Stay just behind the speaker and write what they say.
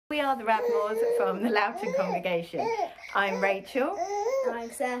We are the Radmores from the Loughton congregation. I'm Rachel. I'm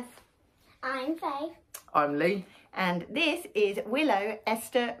Seth. I'm Faith. I'm Lee. And this is Willow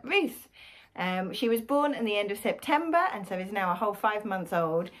Esther Ruth. She was born at the end of September and so is now a whole 5 months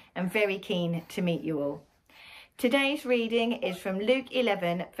old and very keen to meet you all. Today's reading is from Luke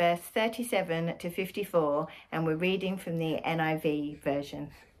 11 verse 37 to 54 and we're reading from the NIV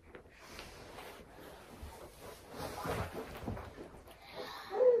version.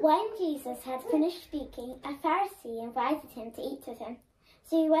 When Jesus had finished speaking, a Pharisee invited him to eat with him.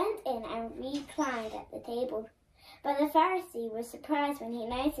 So he went in and reclined at the table. But the Pharisee was surprised when he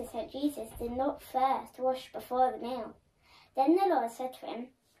noticed that Jesus did not first wash before the meal. Then the Lord said to him,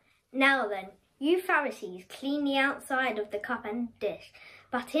 "Now then, you Pharisees clean the outside of the cup and dish,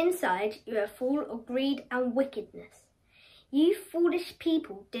 but inside you are full of greed and wickedness. You foolish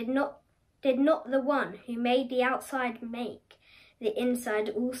people, did not the one who made the outside make the inside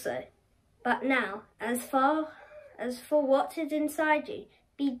also? But now, as for what is inside you,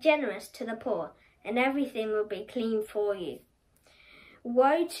 be generous to the poor, and everything will be clean for you.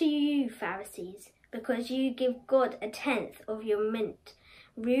 Woe to you, Pharisees, because you give God a tenth of your mint,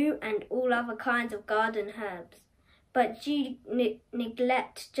 rue, and all other kinds of garden herbs. But you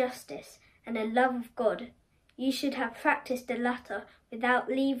neglect justice and the love of God. You should have practiced the latter without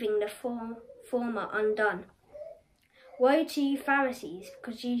leaving the former undone. Woe to you, Pharisees,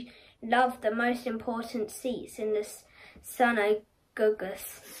 because you love the most important seats in the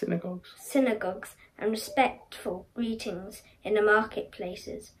synagogues and respectful greetings in the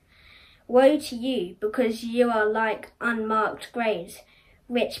marketplaces. Woe to you, because you are like unmarked graves,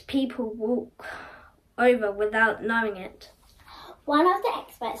 which people walk over without knowing it." One of the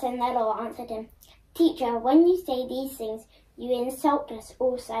experts in the law answered him, "Teacher, when you say these things, you insult us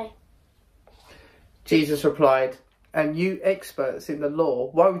also." Jesus replied, "And you experts in the law,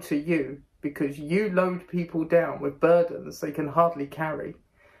 woe to you, because you load people down with burdens they can hardly carry,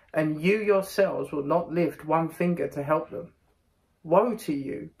 and you yourselves will not lift one finger to help them. Woe to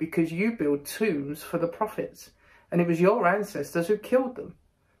you, because you build tombs for the prophets, and it was your ancestors who killed them.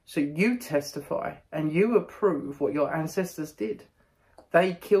 So you testify, and you approve what your ancestors did.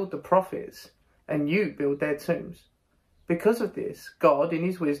 They killed the prophets, and you build their tombs. Because of this, God in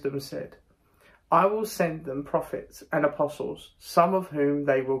his wisdom said, I will send them prophets and apostles, some of whom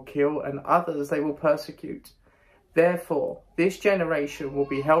they will kill and others they will persecute. Therefore, this generation will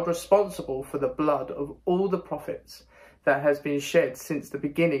be held responsible for the blood of all the prophets that has been shed since the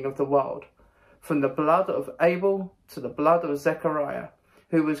beginning of the world, from the blood of Abel to the blood of Zechariah,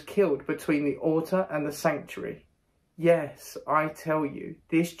 who was killed between the altar and the sanctuary. Yes, I tell you,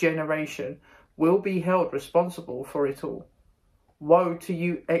 this generation will be held responsible for it all. Woe to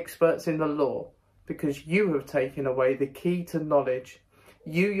you experts in the law, because you have taken away the key to knowledge.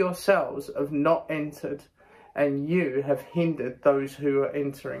 You yourselves have not entered, and you have hindered those who are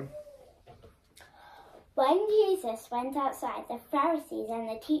entering." When Jesus went outside, the Pharisees and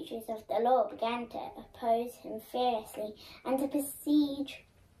the teachers of the law began to oppose him furiously and to besiege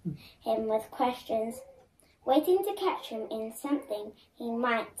him with questions, waiting to catch him in something he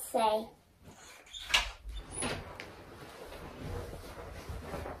might say.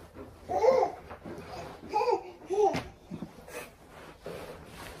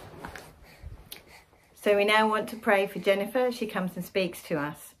 So we now want to pray for Jennifer as she comes and speaks to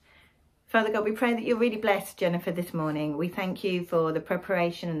us. Father God, we pray that you're really blessed Jennifer this morning. We thank you for the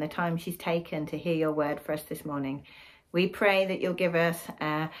preparation and the time she's taken to hear your word for us this morning. We pray that you'll give us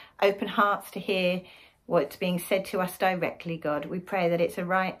open hearts to hear what's being said to us directly, God. We pray that it's a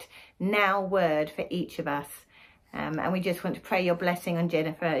right now word for each of us. And we just want to pray your blessing on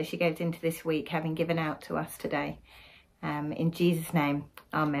Jennifer as she goes into this week, having given out to us today. In Jesus' name,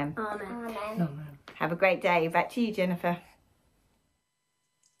 amen. Amen. Amen. Amen. Have a great day. Back to you, Jennifer.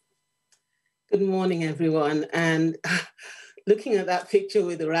 Good morning, everyone. And looking at that picture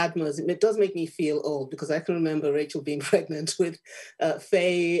with the Radmores, it does make me feel old, because I can remember Rachel being pregnant with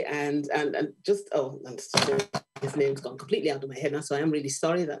Faye and just, his name's gone completely out of my head now, so I am really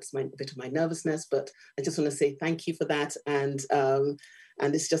sorry. That's a bit of my nervousness, but I just want to say thank you for that.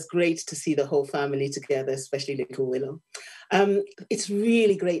 And it's just great to see the whole family together, especially little Willow. It's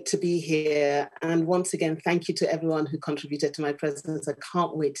really great to be here. And once again, thank you to everyone who contributed to my presence. I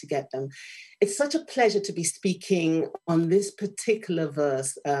can't wait to get them. It's such a pleasure to be speaking on this particular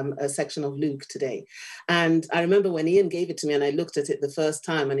verse, a section of Luke today. And I remember when Ian gave it to me and I looked at it the first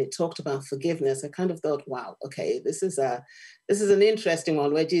time and it talked about forgiveness, I kind of thought, wow, okay, this is an interesting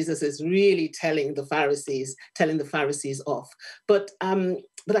one where Jesus is really telling the Pharisees off. But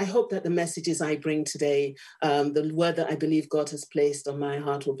But I hope that the messages I bring today, the word that I believe God has placed on my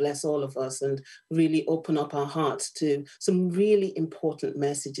heart will bless all of us and really open up our hearts to some really important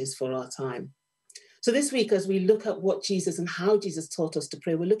messages for our time. So this week, as we look at what Jesus and how Jesus taught us to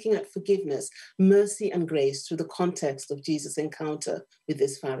pray, we're looking at forgiveness, mercy, and grace through the context of Jesus' encounter with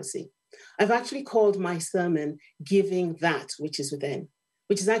this Pharisee. I've actually called my sermon, Giving That Which Is Within,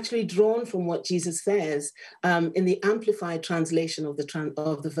 which is actually drawn from what Jesus says in the Amplified translation of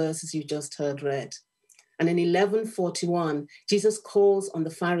the verses you just heard read. And in 11:41, Jesus calls on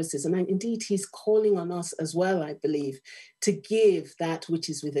the Pharisees, and indeed he's calling on us as well, I believe, to give that which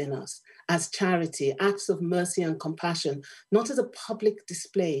is within us as charity, acts of mercy and compassion, not as a public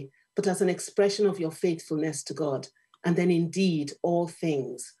display, but as an expression of your faithfulness to God. And then indeed, all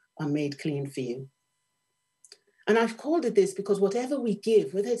things are made clean for you. And I've called it this because whatever we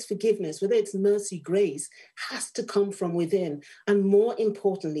give, whether it's forgiveness, whether it's mercy, grace, has to come from within. And more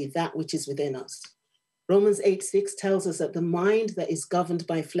importantly, that which is within us. Romans 8:6 tells us that the mind that is governed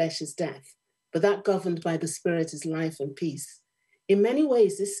by flesh is death, but that governed by the Spirit is life and peace. In many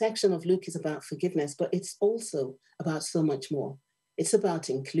ways, this section of Luke is about forgiveness, but it's also about so much more. It's about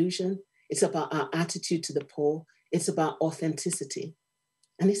inclusion. It's about our attitude to the poor. It's about authenticity.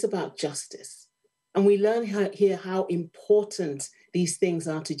 And it's about justice. And we learn here how important these things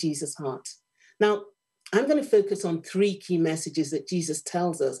are to Jesus' heart. Now, I'm going to focus on 3 key messages that Jesus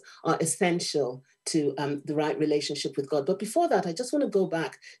tells us are essential to the right relationship with God. But before that, I just want to go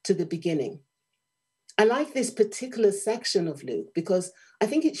back to the beginning. I like this particular section of Luke because I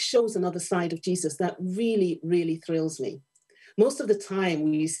think it shows another side of Jesus that really, really thrills me. Most of the time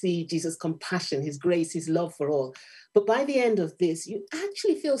we see Jesus' compassion, his grace, his love for all. But by the end of this, you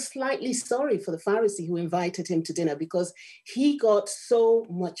actually feel slightly sorry for the Pharisee who invited him to dinner because he got so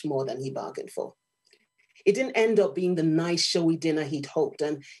much more than he bargained for. It didn't end up being the nice, showy dinner he'd hoped.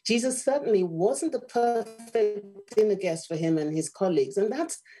 And Jesus certainly wasn't the perfect dinner guest for him and his colleagues. And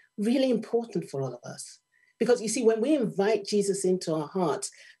that's really important for all of us. Because you see, when we invite Jesus into our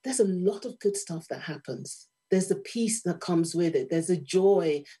hearts, there's a lot of good stuff that happens. There's the peace that comes with it. There's the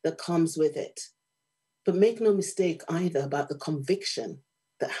joy that comes with it. But make no mistake either about the conviction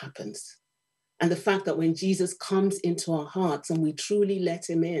that happens. And the fact that when Jesus comes into our hearts and we truly let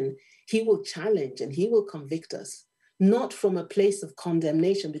him in, he will challenge and he will convict us, not from a place of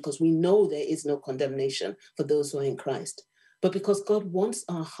condemnation, because we know there is no condemnation for those who are in Christ, but because God wants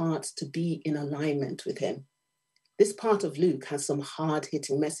our hearts to be in alignment with him. This part of Luke has some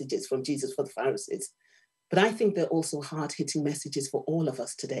hard-hitting messages from Jesus for the Pharisees, but I think they're also hard-hitting messages for all of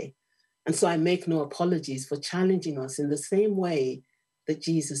us today. And so I make no apologies for challenging us in the same way that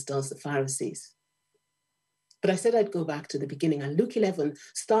Jesus does the Pharisees. But I said I'd go back to the beginning. And Luke 11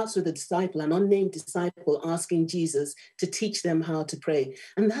 starts with a disciple, an unnamed disciple, asking Jesus to teach them how to pray.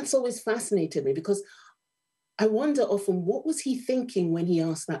 And that's always fascinated me because I wonder often, what was he thinking when he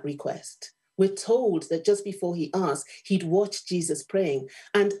asked that request? We're told that just before he asked, he'd watched Jesus praying.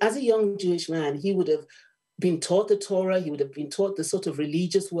 And as a young Jewish man, he would have been taught the Torah. He would have been taught the sort of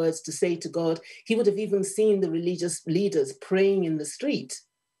religious words to say to God. He would have even seen the religious leaders praying in the street.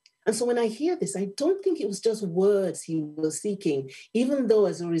 And so when I hear this, I don't think it was just words he was seeking, even though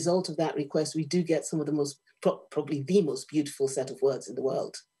as a result of that request, we do get some of the most, probably the most beautiful set of words in the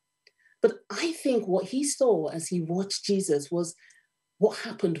world. But I think what he saw as he watched Jesus was what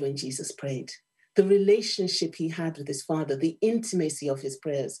happened when Jesus prayed, the relationship he had with his Father, the intimacy of his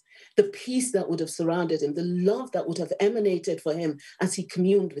prayers, the peace that would have surrounded him, the love that would have emanated for him as he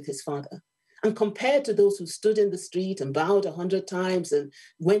communed with his Father. And compared to those who stood in the street and bowed 100 times and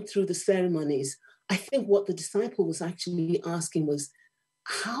went through the ceremonies, I think what the disciple was actually asking was,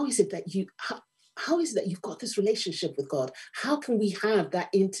 how is it that you've got this relationship with God? How can we have that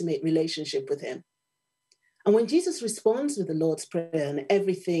intimate relationship with him? And when Jesus responds with the Lord's Prayer and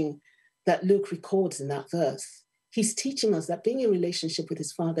everything that Luke records in that verse, he's teaching us that being in relationship with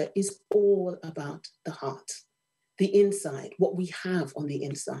his Father is all about the heart, the inside, what we have on the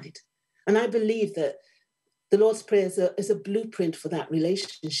inside. And I believe that the Lord's Prayer is a blueprint for that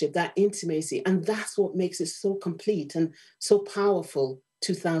relationship, that intimacy. And that's what makes it so complete and so powerful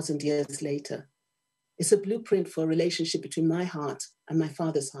 2,000 years later. It's a blueprint for a relationship between my heart and my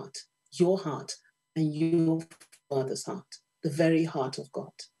Father's heart, your heart and your Father's heart, the very heart of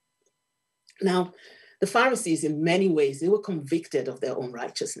God. Now, the Pharisees, in many ways, they were convicted of their own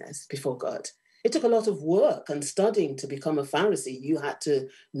righteousness before God. It took a lot of work and studying to become a Pharisee. You had to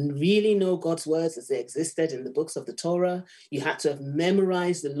really know God's words as they existed in the books of the Torah. You had to have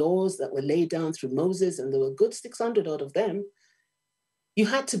memorized the laws that were laid down through Moses, and there were a good 600 odd of them. You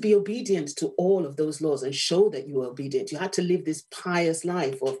had to be obedient to all of those laws and show that you were obedient. You had to live this pious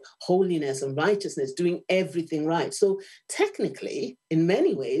life of holiness and righteousness, doing everything right. So technically, in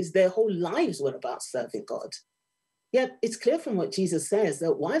many ways, their whole lives were about serving God. Yet it's clear from what Jesus says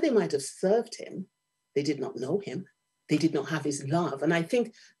that while they might have served him, they did not know him. They did not have his love. And I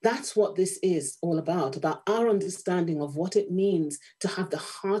think that's what this is all about our understanding of what it means to have the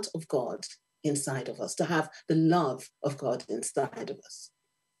heart of God inside of us, to have the love of God inside of us.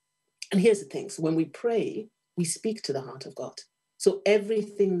 And here's the thing. So when we pray, we speak to the heart of God. So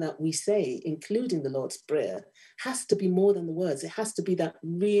everything that we say, including the Lord's Prayer, has to be more than the words. It has to be that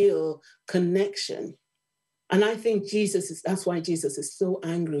real connection. And I think that's why Jesus is so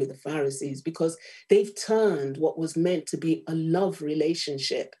angry with the Pharisees, because they've turned what was meant to be a love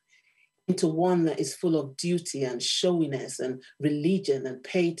relationship into one that is full of duty and showiness and religion and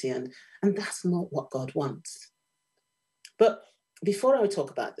piety. And that's not what God wants. But before I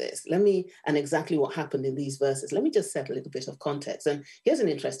talk about this, and exactly what happened in these verses, let me just set a little bit of context. And here's an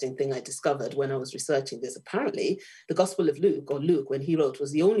interesting thing I discovered when I was researching this. Apparently, the Gospel of Luke, or Luke, when he wrote,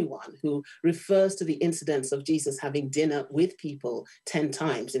 was the only one who refers to the incidents of Jesus having dinner with people 10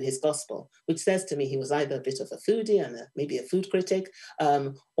 times in his Gospel, which says to me he was either a bit of a foodie and maybe a food critic,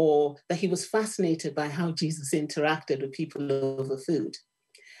 or that he was fascinated by how Jesus interacted with people over food.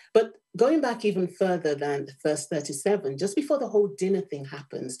 But going back even further than verse 37, just before the whole dinner thing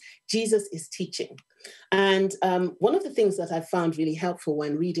happens, Jesus is teaching. And one of the things that I found really helpful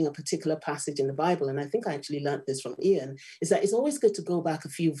when reading a particular passage in the Bible, and I think I actually learned this from Ian, is that it's always good to go back a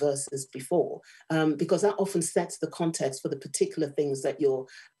few verses before, because that often sets the context for the particular things that you're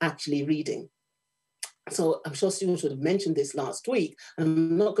actually reading. So I'm sure students would have mentioned this last week.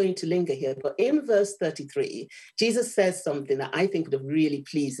 I'm not going to linger here, but in verse 33, Jesus says something that I think would have really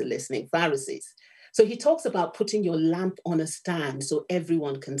pleased the listening Pharisees. So he talks about putting your lamp on a stand so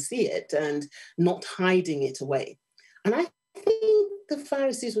everyone can see it and not hiding it away. And I think the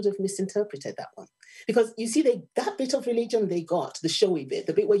Pharisees would have misinterpreted that one. Because you see, that bit of religion they got, the showy bit,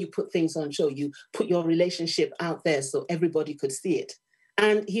 the bit where you put things on show, you put your relationship out there so everybody could see it.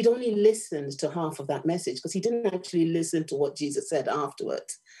 And he'd only listened to half of that message because he didn't actually listen to what Jesus said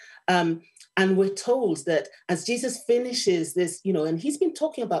afterwards. And we're told that as Jesus finishes this, and he's been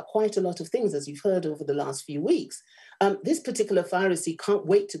talking about quite a lot of things, as you've heard over the last few weeks, this particular Pharisee can't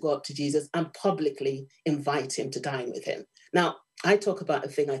wait to go up to Jesus and publicly invite him to dine with him. Now, I talk about a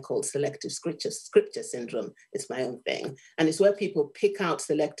thing I call selective scripture syndrome. It's my own thing. And it's where people pick out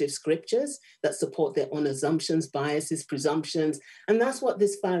selective scriptures that support their own assumptions, biases, presumptions. And that's what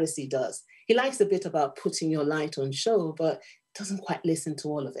this Pharisee does. He likes a bit about putting your light on show, but doesn't quite listen to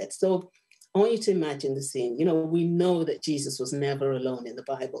all of it. So I want you to imagine the scene. We know that Jesus was never alone in the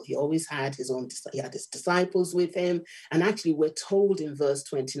Bible. He always had his disciples with him. And actually, we're told in verse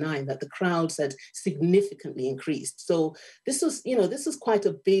 29 that the crowds had significantly increased. So this was quite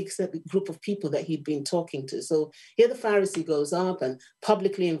a big group of people that he'd been talking to. So here the Pharisee goes up and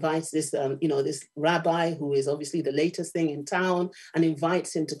publicly invites this rabbi, who is obviously the latest thing in town, and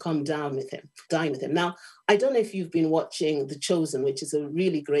invites him to come dine with him. Now, I don't know if you've been watching The Chosen, which is a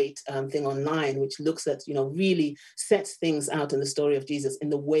really great thing online, which looks at, really sets things out in the story of Jesus in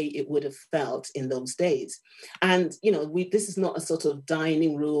the way it would have felt in those days. And, this is not a sort of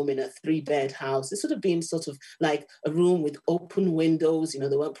dining room in a 3-bed house. This would have been sort of like a room with open windows.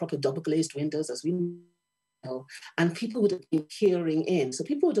 There weren't proper double glazed windows, as we know. And people would have been peering in. So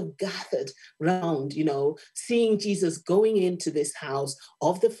people would have gathered round, seeing Jesus going into this house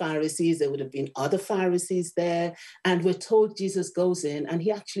of the Pharisees. There would have been other Pharisees there. And we're told Jesus goes in and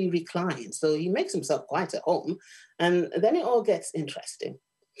he actually reclines. So he makes himself quite at home. And then it all gets interesting.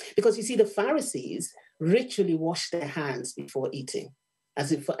 Because you see, the Pharisees ritually wash their hands before eating.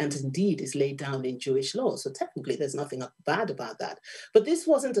 And indeed is laid down in Jewish law. So technically there's nothing bad about that. But this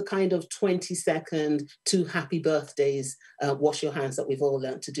wasn't a kind of 20-second, 2 happy birthdays, wash your hands that we've all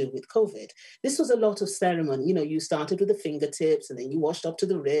learned to do with COVID. This was a lot of ceremony. You started with the fingertips and then you washed up to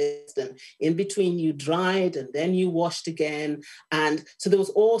the wrist, and in between you dried and then you washed again. And so there was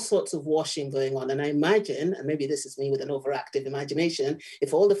all sorts of washing going on. And I imagine, and maybe this is me with an overactive imagination,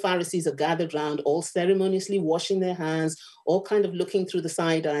 if all the Pharisees are gathered round, all ceremoniously washing their hands, all kind of looking through the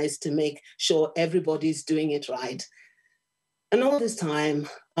side eyes to make sure everybody's doing it right. And all this time,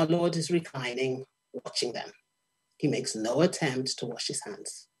 our Lord is reclining, watching them. He makes no attempt to wash his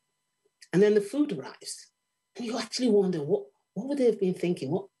hands. And then the food arrives. And you actually wonder, what would they have been thinking?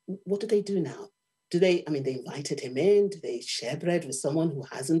 What do they do now? They invited him in. Do they share bread with someone who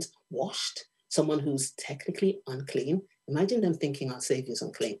hasn't washed? Someone who's technically unclean? Imagine them thinking our Savior's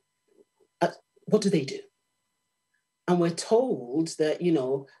unclean. What do? And we're told that, you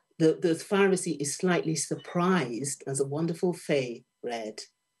know, the Pharisee is slightly surprised, as a wonderful Faye read,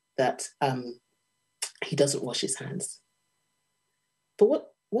 that he doesn't wash his hands. But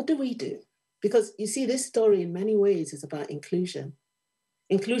what do we do? Because you see, this story in many ways is about inclusion.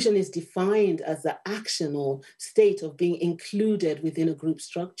 Inclusion is defined as the action or state of being included within a group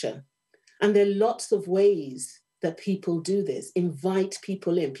structure. And there are lots of ways that people do this, invite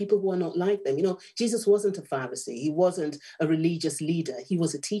people in, people who are not like them. You know, Jesus wasn't a Pharisee. He wasn't a religious leader. He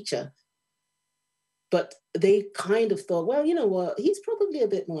was a teacher. But they kind of thought, well, you know what, he's probably a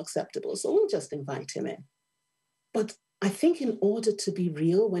bit more acceptable, so we'll just invite him in. But I think in order to be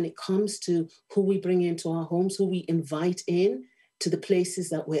real, when it comes to who we bring into our homes, who we invite in to the places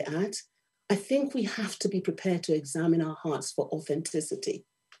that we're at, I think we have to be prepared to examine our hearts for authenticity.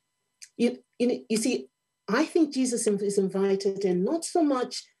 You see, I think Jesus is invited in not so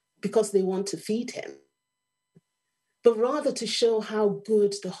much because they want to feed him, but rather to show how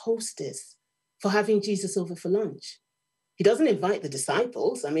good the host is for having Jesus over for lunch. He doesn't invite the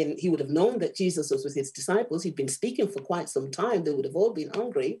disciples. I mean, he would have known that Jesus was with his disciples. He'd been speaking for quite some time. They would have all been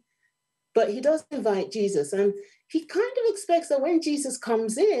hungry. But he does invite Jesus. And he kind of expects that when Jesus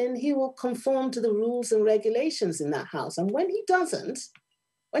comes in, he will conform to the rules and regulations in that house. And when he doesn't,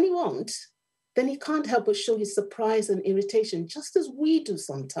 when he won't, then he can't help but show his surprise and irritation, just as we do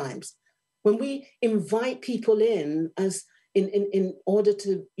sometimes. When we invite people in as in order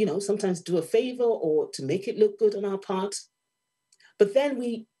to, you know, sometimes do a favor or to make it look good on our part, but then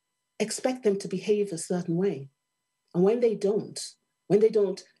we expect them to behave a certain way. And when they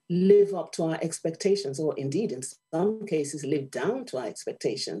don't live up to our expectations, or indeed in some cases live down to our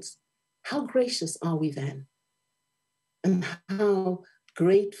expectations, how gracious are we then? And how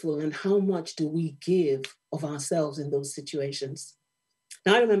grateful and how much do we give of ourselves in those situations?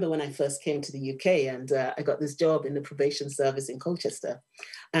 Now, I remember when I first came to the UK and I got this job in the probation service in Colchester,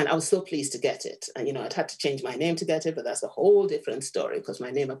 and I was so pleased to get it. And, you know, I'd had to change my name to get it, but that's a whole different story because my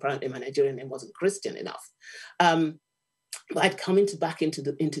name, apparently my Nigerian name wasn't Christian enough. But I'd come back into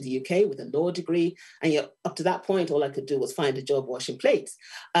the UK with a law degree, and up to that point, all I could do was find a job washing plates.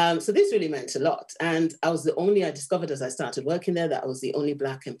 So this really meant a lot. And I discovered as I started working there that I was the only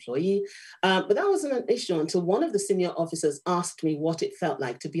Black employee. But that wasn't an issue until one of the senior officers asked me what it felt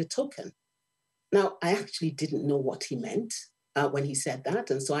like to be a token. Now, I actually didn't know what he meant when he said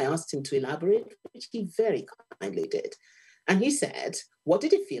that. And so I asked him to elaborate, which he very kindly did. And he said, what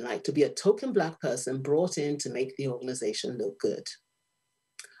did it feel like to be a token Black person brought in to make the organization look good?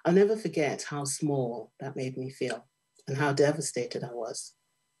 I'll never forget how small that made me feel and how devastated I was.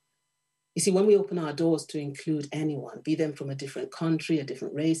 You see, when we open our doors to include anyone, be them from a different country, a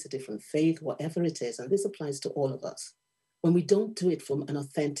different race, a different faith, whatever it is, and this applies to all of us, when we don't do it from an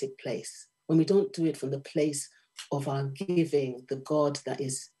authentic place, when we don't do it from the place of our giving, the God that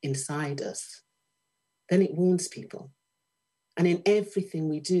is inside us, then it wounds people. And in everything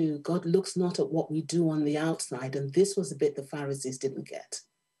we do, God looks not at what we do on the outside. And this was the bit the Pharisees didn't get.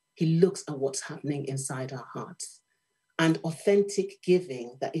 He looks at what's happening inside our hearts. And authentic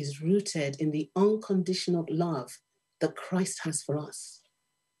giving that is rooted in the unconditional love that Christ has for us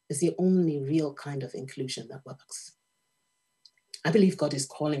is the only real kind of inclusion that works. I believe God is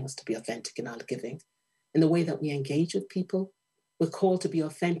calling us to be authentic in our giving, in the way that we engage with people. We're called to be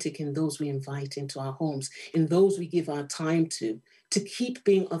authentic in those we invite into our homes, in those we give our time to keep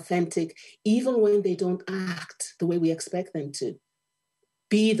being authentic, even when they don't act the way we expect them to,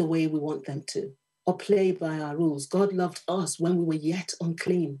 be the way we want them to, or play by our rules. God loved us when we were yet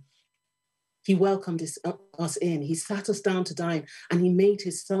unclean. He welcomed us in. He sat us down to dine, and he made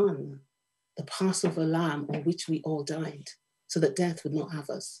his son the Passover lamb on which we all died, so that death would not have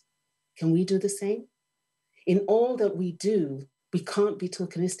us. Can we do the same? In all that we do, we can't be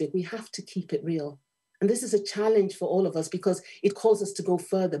tokenistic. We have to keep it real. And this is a challenge for all of us because it calls us to go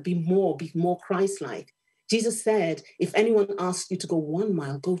further, be more Christ-like. Jesus said, if anyone asks you to go 1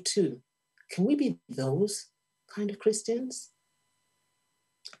 mile, go 2. Can we be those kind of Christians?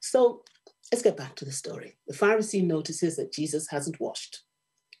 So let's get back to the story. The Pharisee notices that Jesus hasn't washed,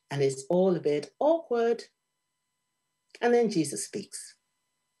 and it's all a bit awkward. And then Jesus speaks.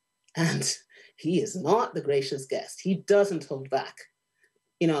 And he is not the gracious guest. He doesn't hold back.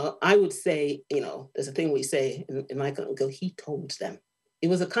 You know, I would say, you know, there's a thing we say in my uncle, he told them. It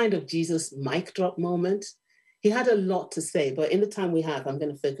was a kind of Jesus mic drop moment. He had a lot to say, but in the time we have, I'm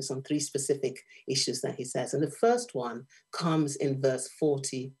going to focus on 3 specific issues that he says. And the first one comes in verse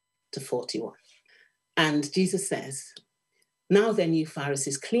 40 to 41. And Jesus says, now then, you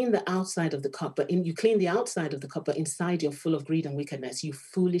Pharisees, clean the outside of the cup, you clean the outside of the cup, but inside you're full of greed and wickedness, you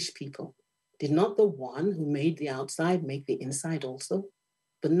foolish people. Did not the one who made the outside make the inside also?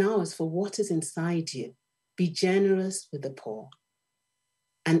 But now as for what is inside you, be generous with the poor,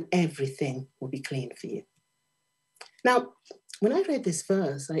 and everything will be clean for you. Now, when I read this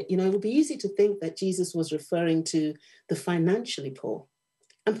verse, it would be easy to think that Jesus was referring to the financially poor.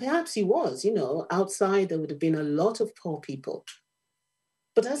 And perhaps he was, outside there would have been a lot of poor people.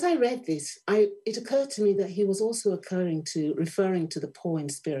 But as I read this, it occurred to me that he was also referring to the poor in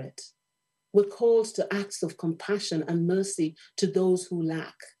spirit. We're called to acts of compassion and mercy to those who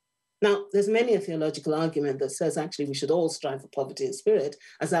lack. Now, there's many a theological argument that says actually we should all strive for poverty in spirit,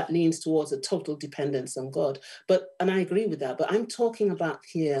 as that leans towards a total dependence on God. And I agree with that, but I'm talking about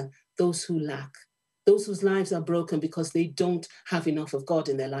here those who lack, those whose lives are broken because they don't have enough of God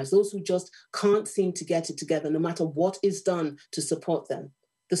in their lives, those who just can't seem to get it together no matter what is done to support them,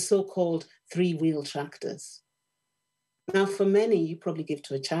 the so-called three-wheel tractors. Now, for many, you probably give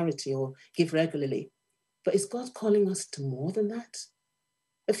to a charity or give regularly, but is God calling us to more than that?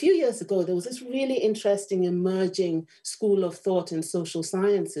 A few years ago, there was this really interesting emerging school of thought in social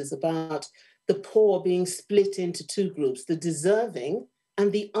sciences about the poor being split into two groups, the deserving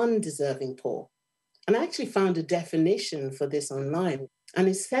and the undeserving poor. And I actually found a definition for this online. And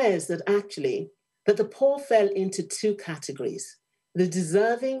it says that the poor fell into two categories, the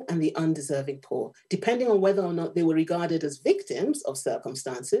deserving and the undeserving poor, depending on whether or not they were regarded as victims of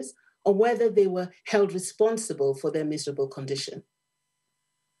circumstances or whether they were held responsible for their miserable condition.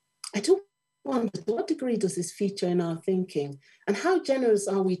 I do wonder, to what degree does this feature in our thinking? And how generous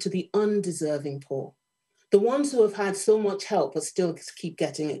are we to the undeserving poor? The ones who have had so much help but still keep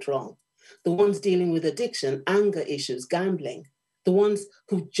getting it wrong. The ones dealing with addiction, anger issues, gambling. The ones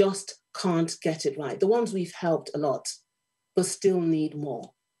who just can't get it right. The ones we've helped a lot but still need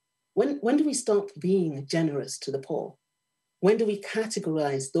more. When do we stop being generous to the poor? When do we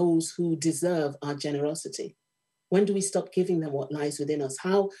categorize those who deserve our generosity? When do we stop giving them what lies within us?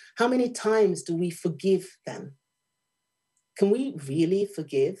 How many times do we forgive them? Can we really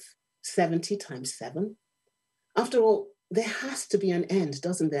forgive 70 times 7? After all, there has to be an end,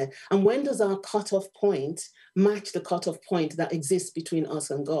 doesn't there? And when does our cutoff point match the cutoff point that exists between us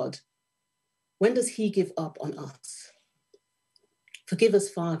and God? When does he give up on us? Forgive us,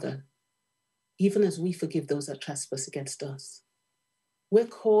 Father, even as we forgive those that trespass against us. We're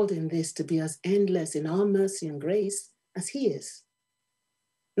called in this to be as endless in our mercy and grace as he is.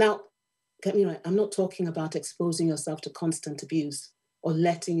 Now, get me right, I'm not talking about exposing yourself to constant abuse or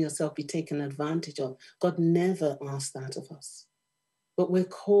letting yourself be taken advantage of. God never asked that of us. But we're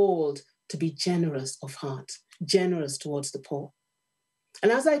called to be generous of heart, generous towards the poor.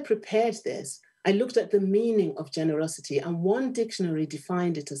 And as I prepared this, I looked at the meaning of generosity, and one dictionary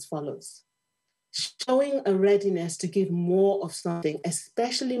defined it as follows: showing a readiness to give more of something,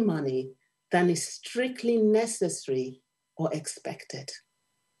 especially money, than is strictly necessary or expected.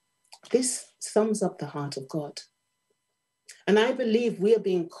 This sums up the heart of God. And I believe we are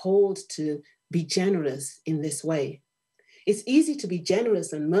being called to be generous in this way. It's easy to be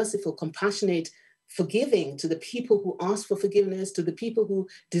generous and merciful, compassionate, forgiving to the people who ask for forgiveness, to the people who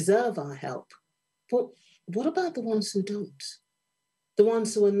deserve our help. But what about the ones who don't? The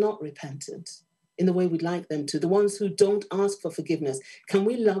ones who are not repentant in the way we'd like them to, the ones who don't ask for forgiveness? Can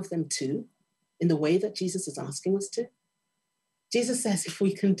we love them too in the way that Jesus is asking us to? Jesus says if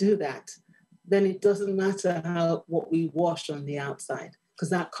we can do that, then it doesn't matter what we wash on the outside, because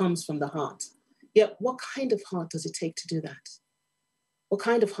that comes from the heart. Yet, what kind of heart does it take to do that? What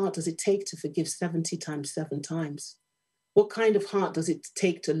kind of heart does it take to forgive 70 times 7 times? What kind of heart does it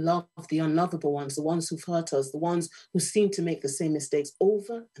take to love the unlovable ones, the ones who've hurt us, the ones who seem to make the same mistakes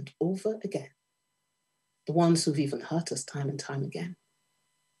over and over again, the ones who've even hurt us time and time again?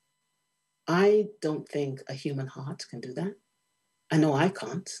 I don't think a human heart can do that. I know I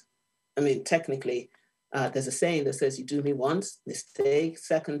can't. I mean, technically, there's a saying that says, you do me once, mistake,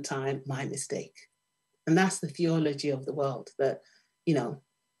 second time, my mistake. And that's the theology of the world, that,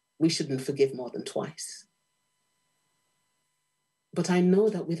 we shouldn't forgive more than twice. But I know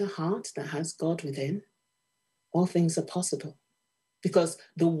that with a heart that has God within, all things are possible. Because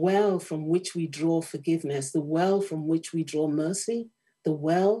the well from which we draw forgiveness, the well from which we draw mercy, the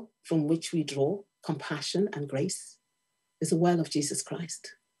well from which we draw compassion and grace is the well of Jesus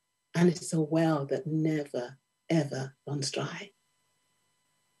Christ. And it's a well that never, ever runs dry.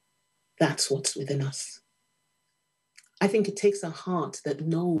 That's what's within us. I think it takes a heart that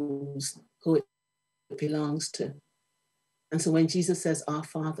knows who it belongs to. And so when Jesus says, our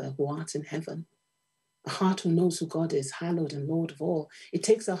Father who art in heaven, a heart who knows who God is, hallowed and Lord of all, it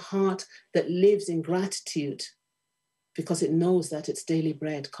takes a heart that lives in gratitude because it knows that its daily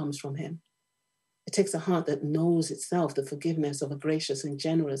bread comes from him. It takes a heart that knows itself the forgiveness of a gracious and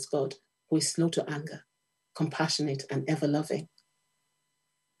generous God who is slow to anger, compassionate and ever-loving.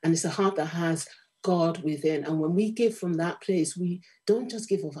 And it's a heart that has God within. And when we give from that place, we don't just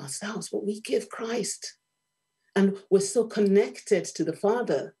give of ourselves, but we give Christ. And we're so connected to the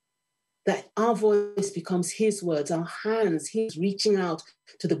Father that our voice becomes his words, our hands, he's reaching out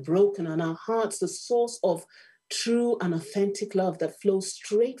to the broken, and our hearts, the source of true and authentic love that flows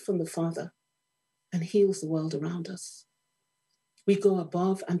straight from the Father and heals the world around us. We go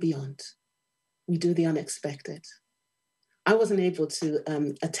above and beyond. We do the unexpected. I wasn't able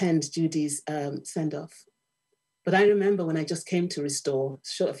to attend Judy's send-off, but I remember when I just came to Restore,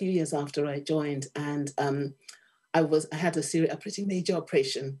 a few years after I joined, and I had a pretty major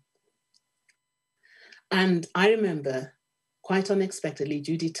operation. And I remember, quite unexpectedly,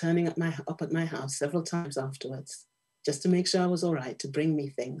 Judy turning up at my house several times afterwards, just to make sure I was all right, to bring me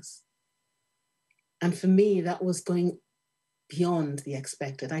things. And for me, that was going beyond the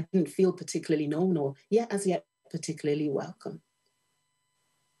expected. I didn't feel particularly known or as yet particularly welcome.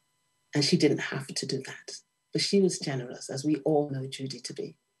 And she didn't have to do that. But she was generous, as we all know Judy to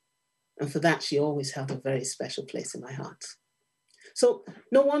be. And for that, she always held a very special place in my heart. So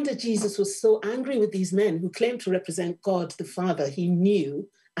no wonder Jesus was so angry with these men who claimed to represent God, the Father he knew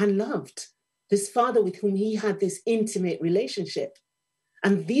and loved, this Father with whom he had this intimate relationship.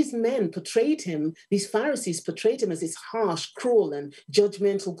 And these men portrayed him, these Pharisees portrayed him as this harsh, cruel, and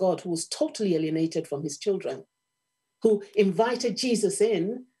judgmental God who was totally alienated from his children, who invited Jesus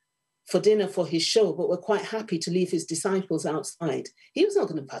in for dinner for his show, but were quite happy to leave his disciples outside. He was not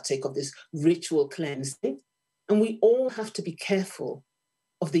going to partake of this ritual cleansing. And we all have to be careful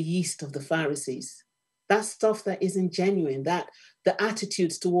of the yeast of the Pharisees. That stuff that isn't genuine, that the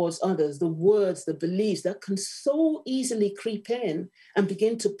attitudes towards others, the words, the beliefs that can so easily creep in and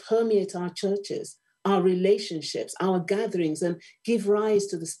begin to permeate our churches, our relationships, our gatherings, and give rise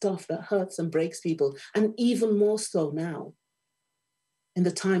to the stuff that hurts and breaks people. And even more so now, in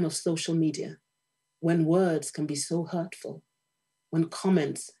the time of social media, when words can be so hurtful, when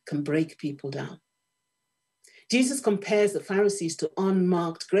comments can break people down. Jesus compares the Pharisees to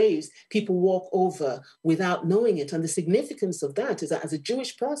unmarked graves people walk over without knowing it. And the significance of that is that as a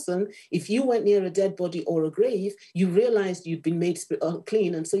Jewish person, if you went near a dead body or a grave, you realized you'd been made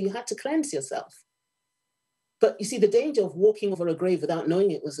unclean, and so you had to cleanse yourself. But you see, the danger of walking over a grave without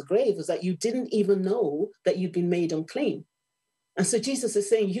knowing it was a grave was that you didn't even know that you'd been made unclean. And so Jesus is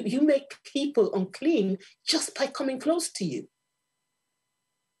saying, you make people unclean just by coming close to you.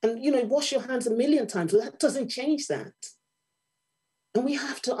 And, wash your hands 1,000,000 times. Well, that doesn't change that. And we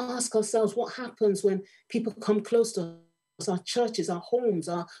have to ask ourselves what happens when people come close to us, our churches, our homes,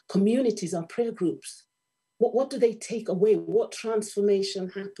 our communities, our prayer groups. What do they take away? What transformation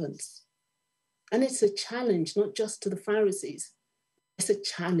happens? And it's a challenge, not just to the Pharisees. It's a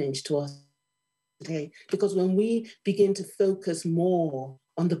challenge to us today. Because when we begin to focus more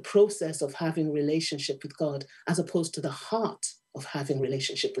on the process of having a relationship with God, as opposed to the heart of having a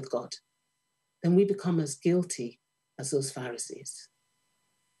relationship with God, then we become as guilty as those Pharisees.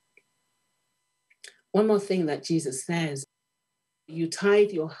 One more thing that Jesus says, you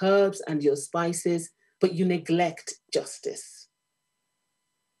tithe your herbs and your spices, but you neglect justice.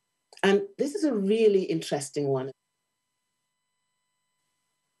 And this is a really interesting one.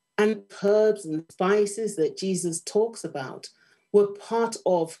 And herbs and spices that Jesus talks about were part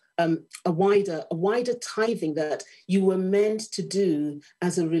of a wider tithing that you were meant to do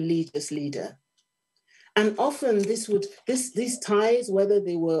as a religious leader. And often these tithes, whether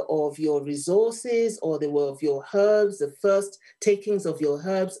they were of your resources or they were of your herbs, the first takings of your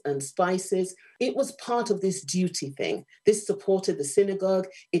herbs and spices, it was part of this duty thing. This supported the synagogue,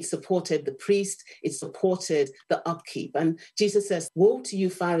 it supported the priest, it supported the upkeep. And Jesus says, woe to you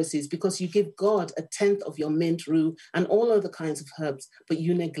Pharisees, because you give God 1/10 of your mint, rue, and all other kinds of herbs, but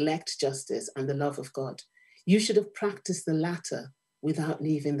you neglect justice and the love of God. You should have practiced the latter without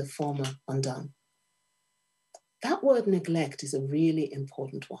leaving the former undone. That word neglect is a really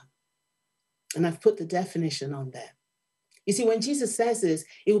important one. And I've put the definition on there. You see, when Jesus says this,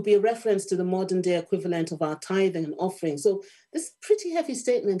 it would be a reference to the modern day equivalent of our tithing and offering. So this pretty heavy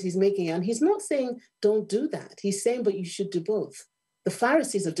statement he's making, and he's not saying don't do that. He's saying, but you should do both. The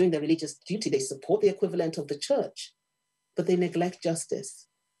Pharisees are doing their religious duty. They support the equivalent of the church, but they neglect justice.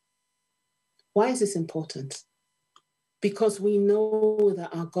 Why is this important? Because we know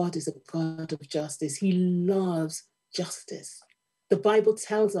that our God is a God of justice. He loves justice. The Bible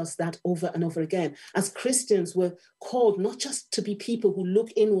tells us that over and over again. As Christians, we're called not just to be people who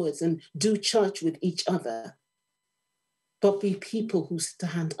look inwards and do church with each other, but be people who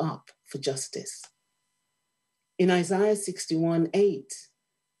stand up for justice. In Isaiah 61:8,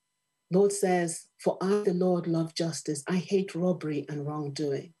 Lord says, "For I, the Lord, love justice. I hate robbery and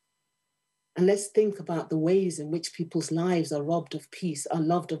wrongdoing." And let's think about the ways in which people's lives are robbed of peace, are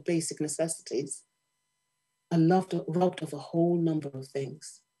robbed of basic necessities, are robbed of a whole number of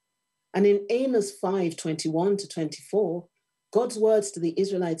things. And in Amos 5:21-24, God's words to the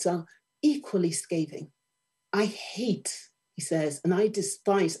Israelites are equally scathing. I hate, he says, and I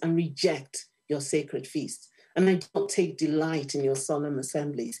despise and reject your sacred feasts. And I do not take delight in your solemn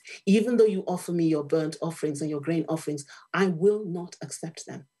assemblies. Even though you offer me your burnt offerings and your grain offerings, I will not accept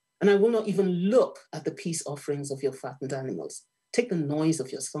them. And I will not even look at the peace offerings of your fattened animals. Take the noise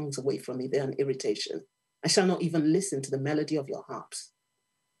of your songs away from me, they're an irritation. I shall not even listen to the melody of your harps.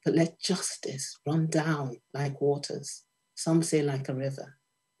 But let justice run down like waters, some say like a river,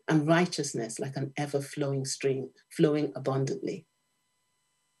 and righteousness like an ever-flowing stream, flowing abundantly.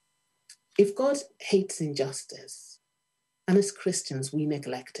 If God hates injustice, and as Christians we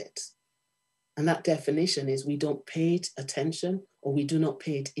neglect it, and that definition is we don't pay it attention, or we do not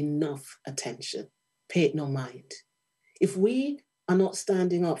pay it enough attention, pay it no mind. If we are not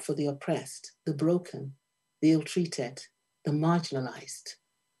standing up for the oppressed, the broken, the ill-treated, the marginalized,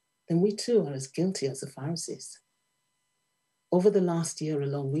 then we too are as guilty as the Pharisees. Over the last year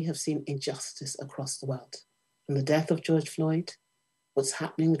alone, we have seen injustice across the world, from the death of George Floyd, what's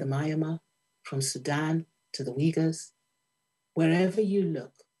happening with the Myanmar, from Sudan to the Uyghurs. Wherever you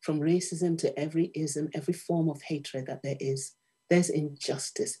look, from racism to every ism, every form of hatred that there is, there's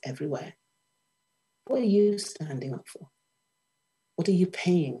injustice everywhere. What are you standing up for? What are you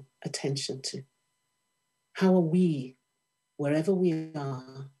paying attention to? How are we, wherever we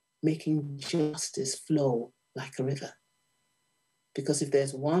are, making justice flow like a river? Because if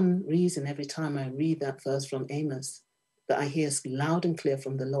there's one reason every time I read that verse from Amos that I hear loud and clear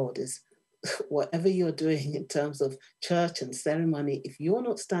from the Lord is, whatever you're doing in terms of church and ceremony, if you're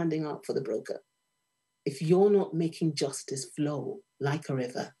not standing up for the broken, if you're not making justice flow like a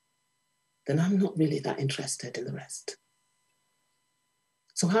river, then I'm not really that interested in the rest.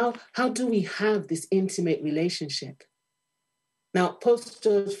 So how do we have this intimate relationship? Now,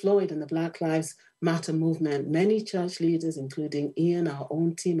 post-George Floyd and the Black Lives Matter movement, many church leaders, including Ian, our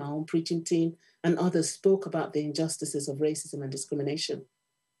own team, our own preaching team, and others spoke about the injustices of racism and discrimination.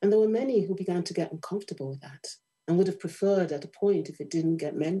 And there were many who began to get uncomfortable with that and would have preferred at a point if it didn't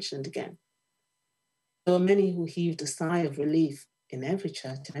get mentioned again. There were many who heaved a sigh of relief in every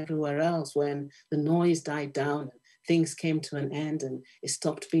church and everywhere else when the noise died down and things came to an end and it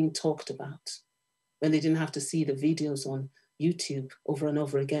stopped being talked about, when they didn't have to see the videos on YouTube over and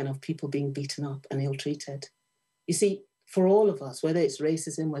over again of people being beaten up and ill-treated. You see, for all of us, whether it's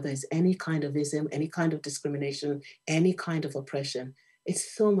racism, whether it's any kind of ism, any kind of discrimination, any kind of oppression,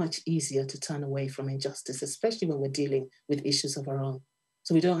 it's so much easier to turn away from injustice, especially when we're dealing with issues of our own.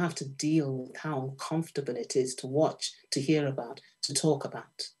 So we don't have to deal with how uncomfortable it is to watch, to hear about, to talk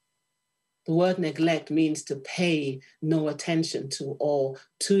about. The word neglect means to pay no attention to or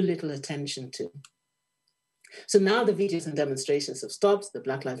too little attention to. So now the videos and demonstrations have stopped, the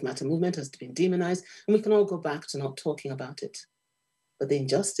Black Lives Matter movement has been demonized, and we can all go back to not talking about it. But the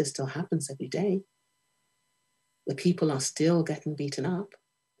injustice still happens every day. The people are still getting beaten up.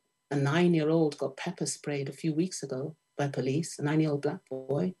 A 9-year-old got pepper sprayed a few weeks ago by police, a 9-year-old black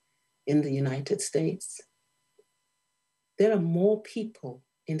boy in the United States. There are more people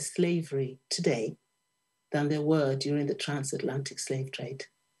in slavery today than there were during the transatlantic slave trade.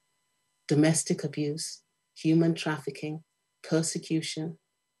 Domestic abuse, human trafficking, persecution,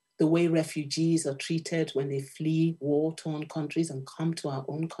 the way refugees are treated when they flee war-torn countries and come to our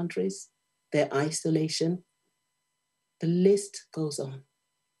own countries, their isolation. The list goes on.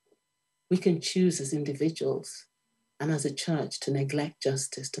 We can choose as individuals and as a church to neglect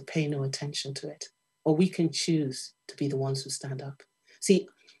justice, to pay no attention to it, or we can choose to be the ones who stand up. See,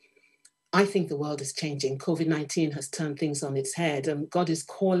 I think the world is changing. COVID-19 has turned things on its head, and God is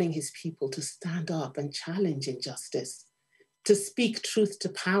calling his people to stand up and challenge injustice, to speak truth to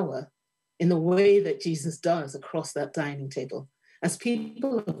power in the way that Jesus does across that dining table. As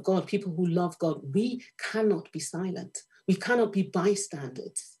people of God, people who love God, we cannot be silent. We cannot be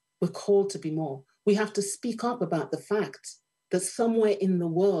bystanders. We're called to be more. We have to speak up about the fact that somewhere in the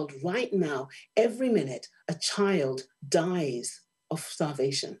world right now, every minute, a child dies of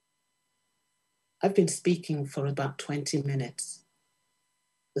starvation. I've been speaking for about 20 minutes.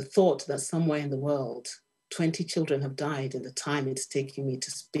 The thought that somewhere in the world, 20 children have died in the time it's taking me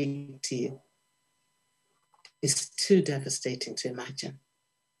to speak to you is too devastating to imagine.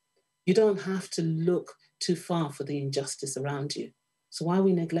 You don't have to look too far for the injustice around you. So why are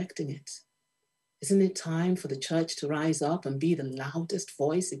we neglecting it? Isn't it time for the church to rise up and be the loudest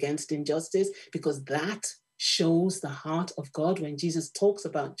voice against injustice? Because that shows the heart of God. When Jesus talks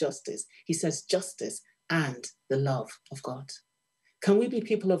about justice, he says justice and the love of God. Can we be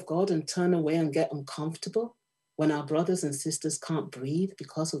people of God and turn away and get uncomfortable when our brothers and sisters can't breathe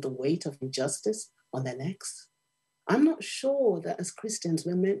because of the weight of injustice on their necks? I'm not sure that as Christians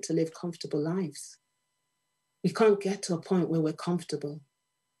we're meant to live comfortable lives. We can't get to a point where we're comfortable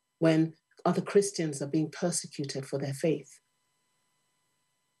when other Christians are being persecuted for their faith.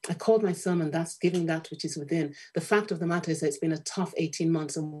 I called my sermon, that's giving that which is within. The fact of the matter is that it's been a tough 18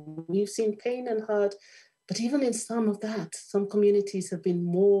 months and we've seen pain and hurt. But even in some of that, some communities have been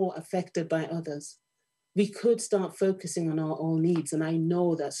more affected by others. We could start focusing on our own needs. And I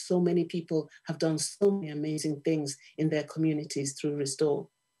know that so many people have done so many amazing things in their communities through Restore.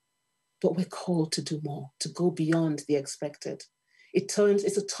 But we're called to do more, to go beyond the expected. It's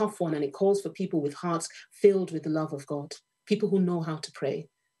a tough one, and it calls for people with hearts filled with the love of God, people who know how to pray,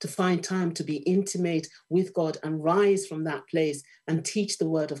 to find time to be intimate with God and rise from that place and teach the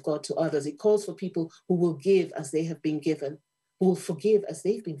word of God to others. It calls for people who will give as they have been given, who will forgive as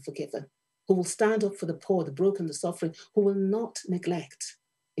they've been forgiven, who will stand up for the poor, the broken, the suffering, who will not neglect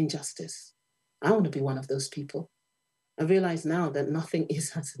injustice. I want to be one of those people. I realize now that nothing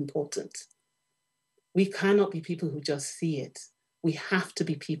is as important. We cannot be people who just see it. We have to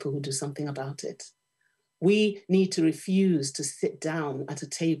be people who do something about it. We need to refuse to sit down at a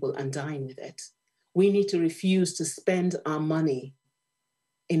table and dine with it. We need to refuse to spend our money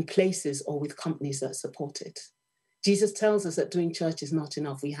in places or with companies that support it. Jesus tells us that doing church is not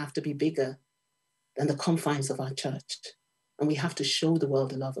enough. We have to be bigger than the confines of our church. And we have to show the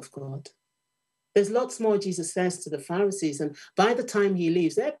world the love of God. There's lots more Jesus says to the Pharisees. And by the time he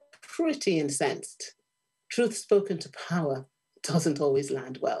leaves, they're pretty incensed. Truth spoken to power doesn't always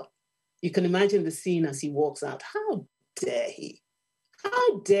land well. You can imagine the scene as he walks out. How dare he?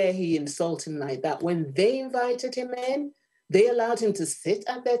 How dare he insult him like that? When they invited him in, they allowed him to sit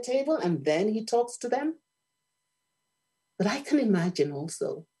at their table and then he talks to them. But I can imagine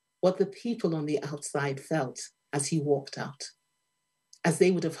also what the people on the outside felt as he walked out, as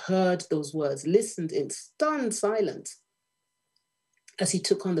they would have heard those words, listened in stunned silence as he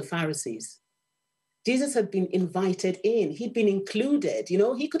took on the Pharisees. Jesus had been invited in. He'd been included. You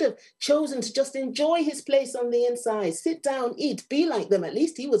know, he could have chosen to just enjoy his place on the inside, sit down, eat, be like them. At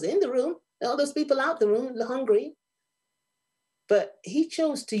least he was in the room. All those people out the room, hungry. But he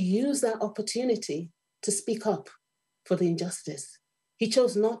chose to use that opportunity to speak up for the injustice. He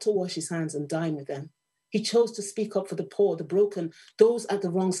chose not to wash his hands and dine with them. He chose to speak up for the poor, the broken, those at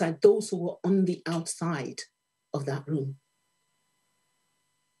the wrong side, those who were on the outside of that room.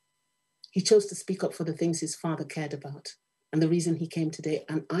 He chose to speak up for the things his father cared about and the reason he came today.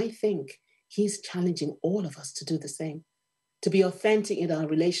 And I think he's challenging all of us to do the same, to be authentic in our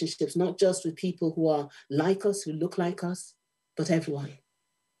relationships, not just with people who are like us, who look like us, but everyone.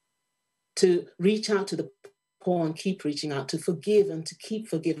 To reach out to the poor and keep reaching out, to forgive and to keep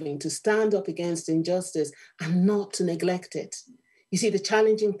forgiving, to stand up against injustice and not to neglect it. You see, the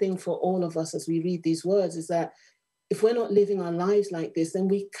challenging thing for all of us as we read these words is that if we're not living our lives like this, then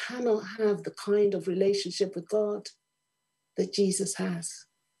we cannot have the kind of relationship with God that Jesus has,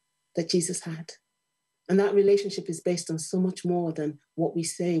 that Jesus had. And that relationship is based on so much more than what we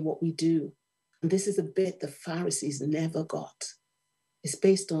say, what we do. And this is a bit the Pharisees never got. It's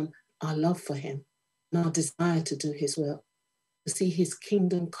based on our love for him and our desire to do his will, to see his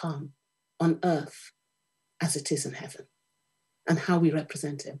kingdom come on earth as it is in heaven, and how we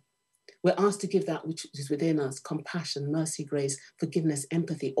represent him. We're asked to give that which is within us: compassion, mercy, grace, forgiveness,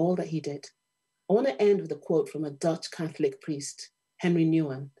 empathy, all that he did. I want to end with a quote from a Dutch Catholic priest, Henry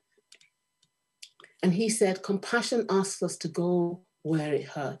Nouwen. And he said, compassion asks us to go where it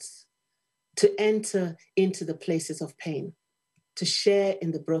hurts, to enter into the places of pain, to share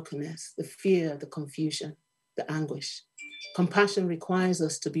in the brokenness, the fear, the confusion, the anguish. Compassion requires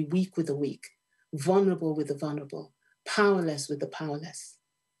us to be weak with the weak, vulnerable with the vulnerable, powerless with the powerless.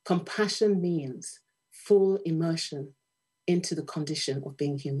 Compassion means full immersion into the condition of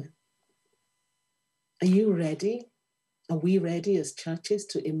being human. Are you ready? Are we ready as churches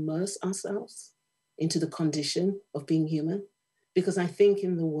to immerse ourselves into the condition of being human? Because I think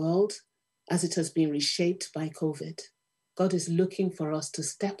in the world, as it has been reshaped by COVID, God is looking for us to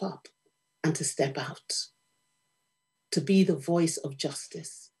step up and to step out, to be the voice of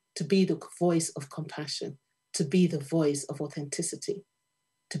justice, to be the voice of compassion, to be the voice of authenticity,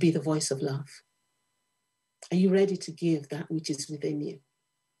 to be the voice of love. Are you ready to give that which is within you?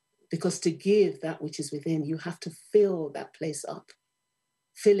 Because to give that which is within, you have to fill that place up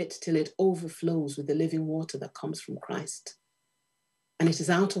Fill it till it overflows with the living water that comes from Christ. And it is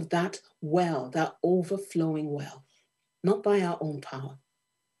out of that well, that overflowing well, not by our own power,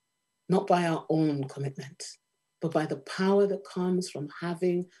 not by our own commitment, but by the power that comes from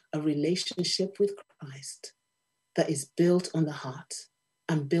having a relationship with Christ that is built on the heart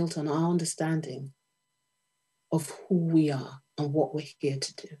and built on our understanding of who we are and what we're here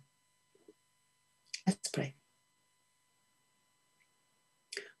to do. Let's pray.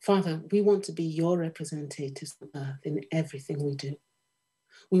 Father, we want to be your representatives on earth in everything we do.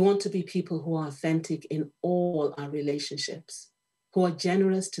 We want to be people who are authentic in all our relationships, who are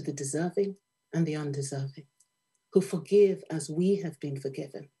generous to the deserving and the undeserving, who forgive as we have been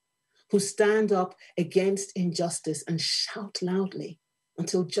forgiven, who stand up against injustice and shout loudly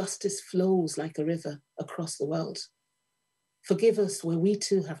until justice flows like a river across the world. Forgive us where we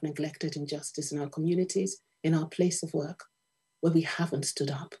too have neglected injustice in our communities, in our place of work, where we haven't stood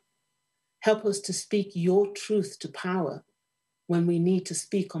up. Help us to speak your truth to power when we need to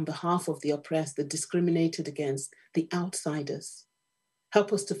speak on behalf of the oppressed, the discriminated against, the outsiders.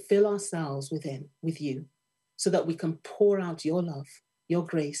 Help us to fill ourselves within with you so that we can pour out your love, your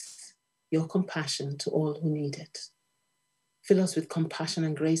grace, your compassion to all who need it. Fill us with compassion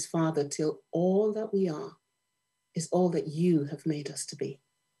and grace, Father, till all that we are is all that you have made us to be.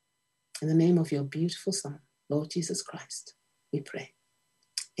 In the name of your beautiful Son, Lord Jesus Christ, we pray.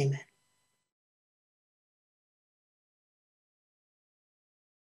 Amen.